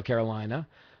North Carolina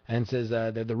and says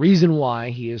that the reason why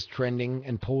he is trending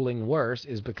and polling worse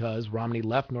is because Romney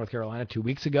left North Carolina 2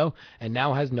 weeks ago and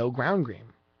now has no ground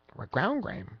game. Ground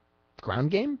game?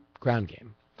 Ground game? Ground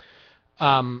game.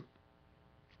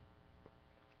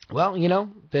 Well,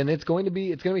 then it's going to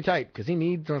be tight because he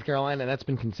needs North Carolina, and that's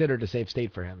been considered a safe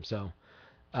state for him. So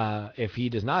if he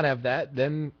does not have that,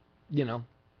 then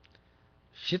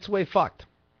shit's way fucked.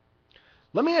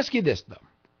 Let me ask you this though,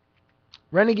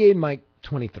 Renegade Mike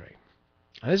 23.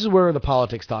 And this is where the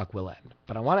politics talk will end.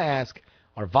 But I want to ask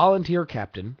our volunteer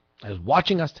captain, who's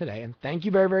watching us today, and thank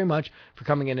you very, very much for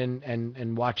coming in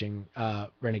and watching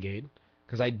Renegade,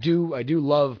 because I do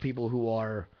love people who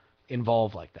are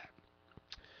involved like that.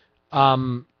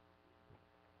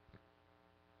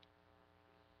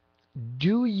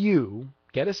 Do you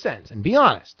get a sense, and be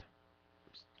honest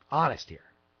here,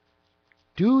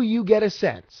 do you get a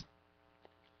sense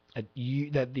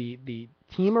that the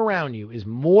team around you is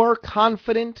more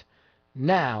confident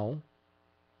now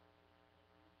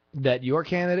that your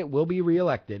candidate will be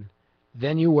reelected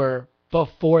than you were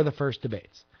before the first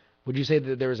debates? Would you say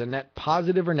that there is a net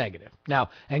positive or negative? Now,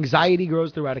 anxiety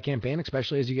grows throughout a campaign,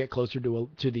 especially as you get closer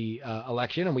to the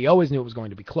election, and we always knew it was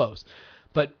going to be close.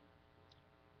 But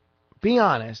be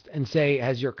honest and say,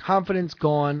 has your confidence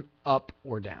gone up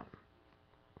or down?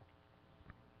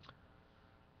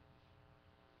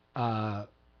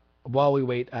 While we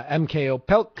wait, MKO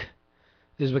Pelk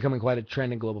is becoming quite a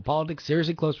trend in global politics.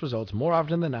 Seriously close results, more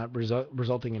often than not,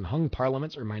 resulting in hung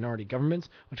parliaments or minority governments,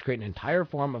 which create an entire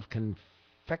form of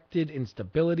confected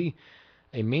instability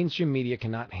a mainstream media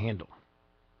cannot handle.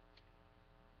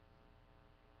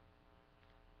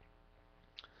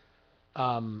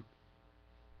 Rectal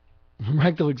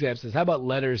Exam says, how about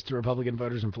letters to Republican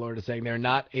voters in Florida saying they're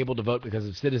not able to vote because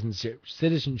of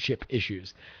citizenship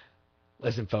issues?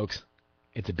 Listen, folks,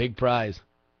 it's a big prize.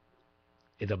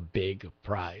 It's a big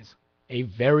prize. A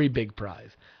very big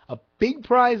prize. A big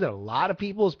prize that a lot of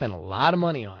people spend a lot of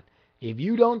money on. If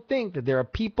you don't think that there are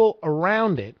people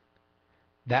around it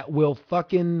that will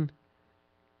fucking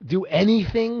do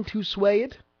anything to sway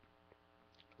it,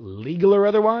 legal or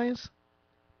otherwise,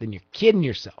 then you're kidding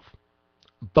yourself.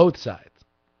 Both sides.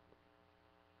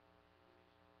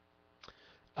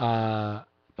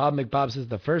 Bob McBob says,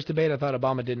 the first debate I thought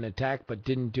Obama didn't attack but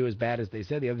didn't do as bad as they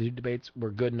said. The other two debates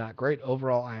were good, not great.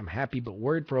 Overall, I am happy but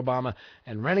worried for Obama.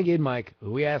 And Renegade Mike,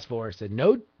 who we asked for, said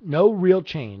no real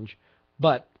change,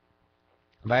 but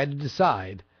if I had to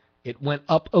decide, it went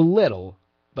up a little,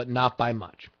 but not by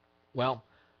much. Well,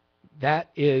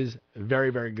 that is very,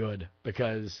 very good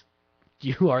because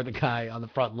you are the guy on the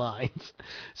front lines.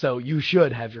 So you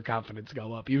should have your confidence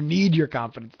go up. You need your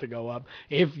confidence to go up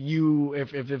if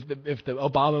the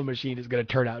Obama machine is going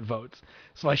to turn out votes.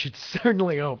 So I should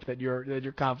certainly hope that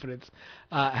your confidence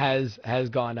has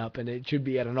gone up, and it should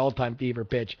be at an all-time fever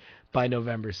pitch by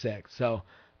November 6th. So,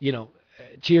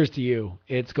 cheers to you.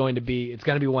 It's going to be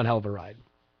one hell of a ride.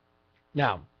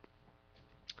 Now,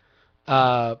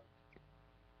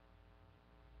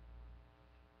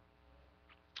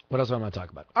 what else am I going to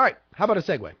talk about? All right, how about a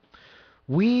segue?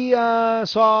 We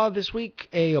saw this week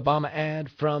a Obama ad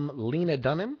from Lena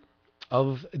Dunham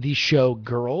of the show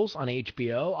Girls on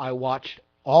HBO. I watched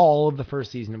all of the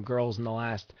first season of Girls in the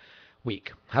last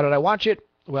week. How did I watch it?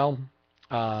 Well,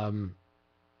 I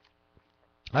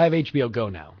have HBO Go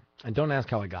now, and don't ask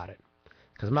how I got it,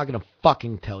 because I'm not going to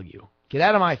fucking tell you. Get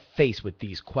out of my face with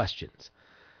these questions.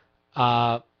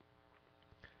 It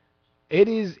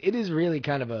is really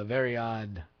kind of a very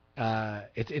odd.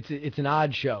 It's an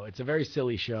odd show. It's a very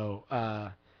silly show.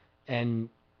 And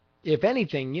if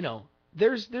anything,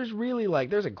 there's really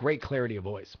there's a great clarity of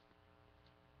voice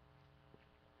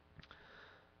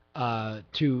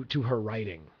to her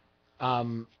writing.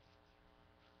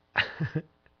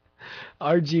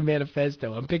 RG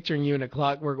Manifesto. I'm picturing you in a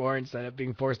Clockwork Orange setup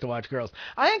being forced to watch Girls.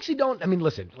 I actually don't. I mean,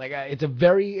 listen. It's a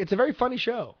very funny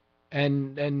show,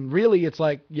 and really, it's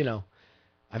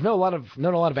I've known a lot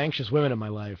of anxious women in my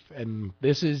life, and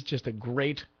this is just a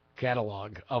great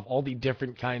catalog of all the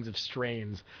different kinds of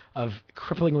strains of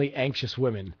cripplingly anxious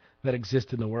women that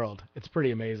exist in the world. It's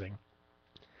pretty amazing.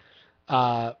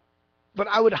 But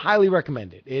I would highly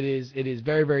recommend it. It is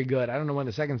very, very good. I don't know when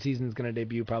the second season is going to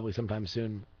debut, probably sometime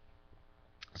soon.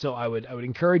 So I would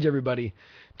encourage everybody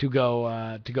to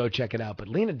go check it out. But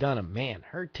Lena Dunham, man,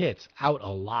 her tits out a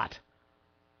lot,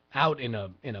 out in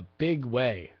a big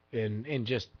way, in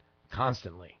just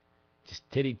constantly, just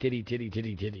titty titty titty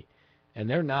titty titty, and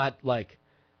they're not like,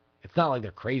 it's not like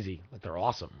they're crazy, like they're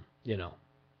awesome,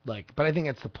 like. But I think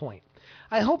that's the point.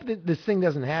 I hope that this thing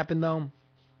doesn't happen though,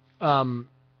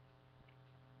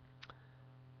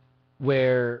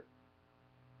 where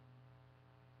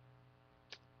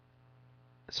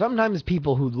sometimes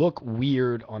people who look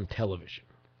weird on television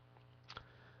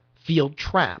feel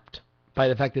trapped by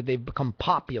the fact that they've become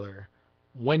popular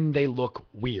when they look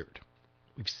weird.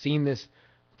 We've seen this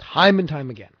time and time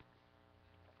again.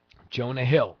 Jonah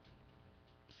Hill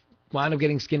wound up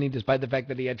getting skinny despite the fact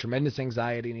that he had tremendous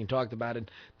anxiety, and he talked about it,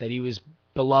 that he was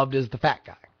beloved as the fat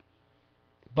guy.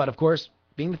 But of course,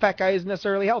 being the fat guy isn't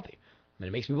necessarily healthy. And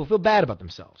it makes people feel bad about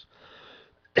themselves.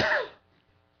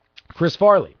 Chris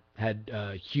Farley had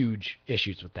huge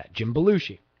issues with that. Jim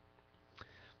Belushi.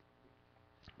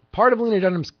 Part of Lena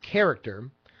Dunham's character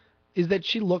is that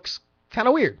she looks kind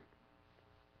of weird.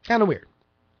 Kind of weird.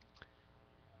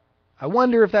 I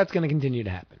wonder if that's going to continue to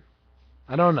happen.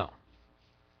 I don't know.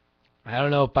 I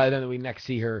don't know if by then we next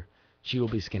see her, she will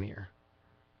be skinnier.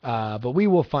 But we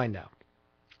will find out.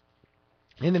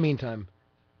 In the meantime,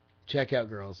 check out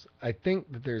girls. I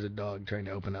think that there's a dog trying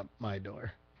to open up my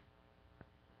door.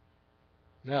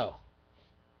 No.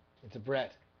 It's a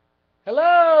Brett.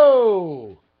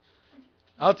 Hello!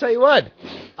 I'll tell you what.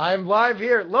 I'm live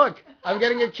here. Look, I'm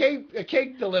getting a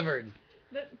cake delivered.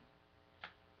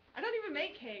 I don't even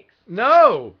make cakes.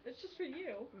 No! It's just for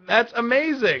you. That's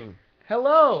amazing.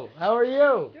 Hello. How are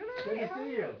you? Doing Good alright. to How are see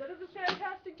you? you. That is a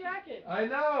fantastic jacket. I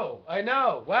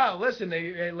know. Wow, listen,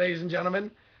 ladies and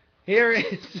gentlemen. Here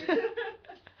is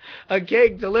a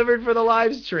cake delivered for the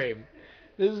live stream.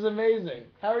 This is amazing.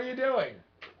 How are you doing?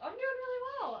 I'm doing really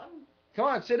well. Come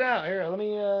on, sit down. Here, let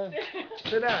me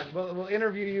sit down. We'll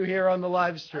interview you here on the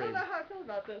live I stream. don't know how I feel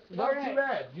about this. but Not alright.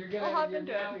 too bad. I'll hop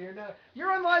into it.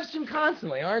 You're on the live stream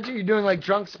constantly, aren't you? You're doing like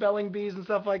drunk spelling bees and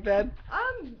stuff like that.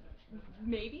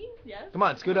 Maybe, yes. Come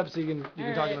on, scoot up so you can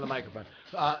talk right. into the microphone.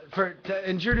 To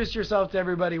introduce yourself to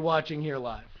everybody watching here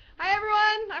live. Hi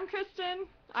everyone, I'm Kristen.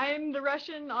 I'm the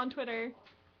Russian on Twitter.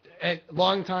 And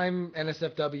longtime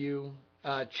NSFW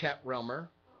Chet Relmer.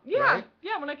 Yeah, Right?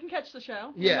 yeah, when I can catch the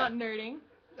show. Yeah. I'm not nerding.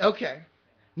 Okay.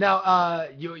 Now,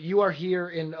 you are here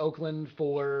in Oakland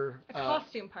for A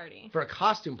costume party. For a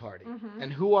costume party. Mhm.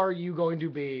 And who are you going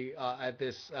to be at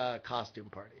this costume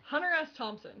party? Hunter S.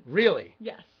 Thompson. Really?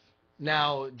 Yes.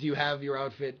 Now, do you have your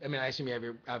outfit? I mean, I assume you have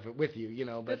your outfit with you,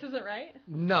 but This isn't right?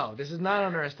 no, this is not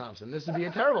Hunter S. Thompson. This would be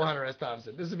a terrible Hunter S.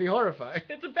 Thompson. This would be horrifying.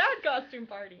 It's a bad costume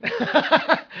party.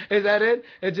 Is that it?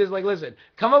 It's just like, listen,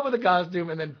 come up with a costume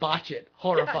and then botch it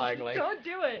horrifyingly. Yeah, don't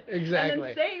do it. Exactly.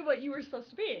 And then say what you were supposed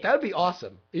to be. That would be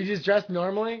awesome. You just dress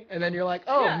normally, and then you're like,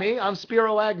 oh, Yeah. me? I'm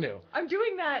Spiro Agnew. I'm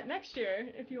doing that next year,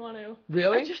 if you want to.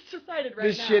 Really? I just decided right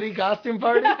This now. shitty costume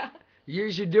party? Yeah.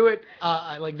 You should do it,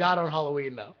 like, not on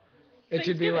Halloween, though. It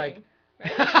should be like...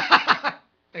 Thanksgiving,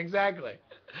 Exactly.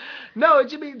 No, it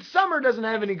should be... Summer doesn't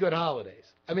have any good holidays.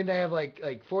 I mean, they have, like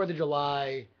 4th of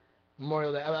July,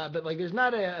 Memorial Day, but, like, there's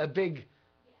not a big,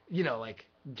 like,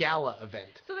 gala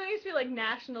event. So there needs to be like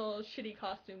National Shitty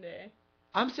Costume Day.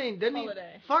 I'm saying,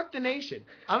 Holiday. fuck the nation.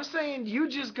 I'm saying you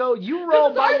just go, you roll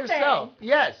This is by our yourself. thing.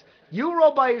 Yes, you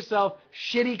roll by yourself,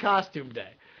 shitty costume day.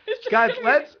 It's just Guys,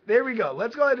 gonna be- there we go.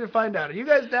 Let's go ahead and find out. Are you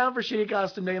guys down for shitty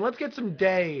costume day? And let's get some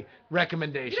day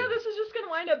recommendations. this is just gonna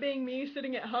wind up being me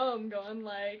sitting at home going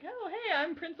like, oh hey,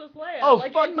 I'm Princess Leia. Oh,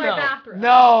 like fuck in my no. bathroom.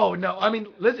 No. I mean,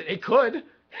 listen, it could.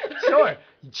 Sure.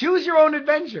 Choose your own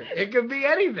adventure. It could be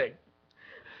anything.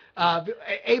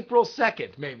 April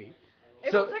 2nd, maybe.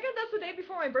 April 2nd, that's the day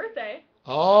before my birthday.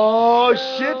 Oh,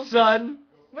 So- shit, son.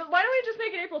 Well, why don't we just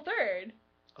make it April 3rd?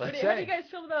 Let's How do say. you guys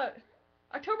feel about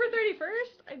October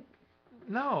 31st?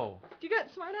 No. Do you got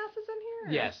smartasses in here?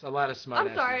 or- Yes, a lot of smart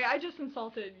I'm sorry, I just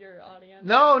insulted your audience.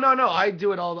 No. I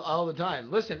do it all the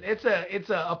time. Listen, it's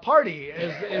a party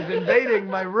is invading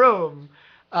my room.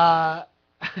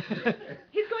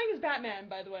 He's going as Batman,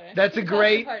 by the way. That's a to the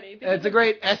great costume party, that's a because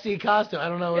great SE costume. I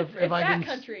don't know It's if I can.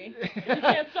 country. You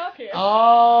can't stop here.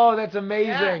 Oh, that's Yeah,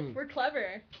 amazing. we're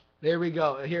clever. There we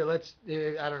go. Here, let's.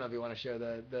 I don't know if you want to show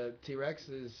the T-Rex.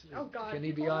 Oh, God, Can he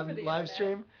it's be all on over the live internet.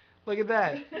 stream? Look at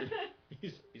that.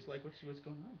 He's like, what's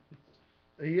going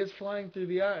on? He is flying through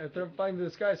flying through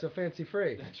the sky, so fancy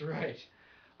free. That's right.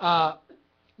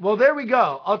 Well, there we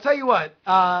go. I'll tell you what,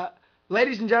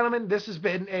 ladies and gentlemen, this has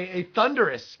been a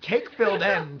thunderous, cake-filled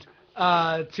end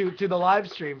to the live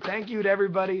stream. Thank you to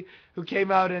everybody who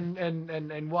came out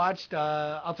and watched.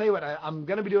 I'll tell you what, I'm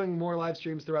going to be doing more live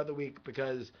streams throughout the week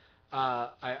because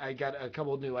I got a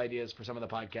couple of new ideas for some of the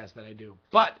podcasts that I do.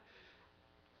 But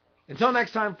until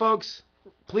next time, folks,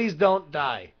 please don't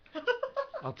die.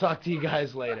 I'll talk to you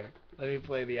guys later. Let me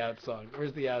play the out song.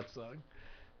 Where's the out song?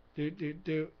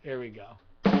 Do. Here we go.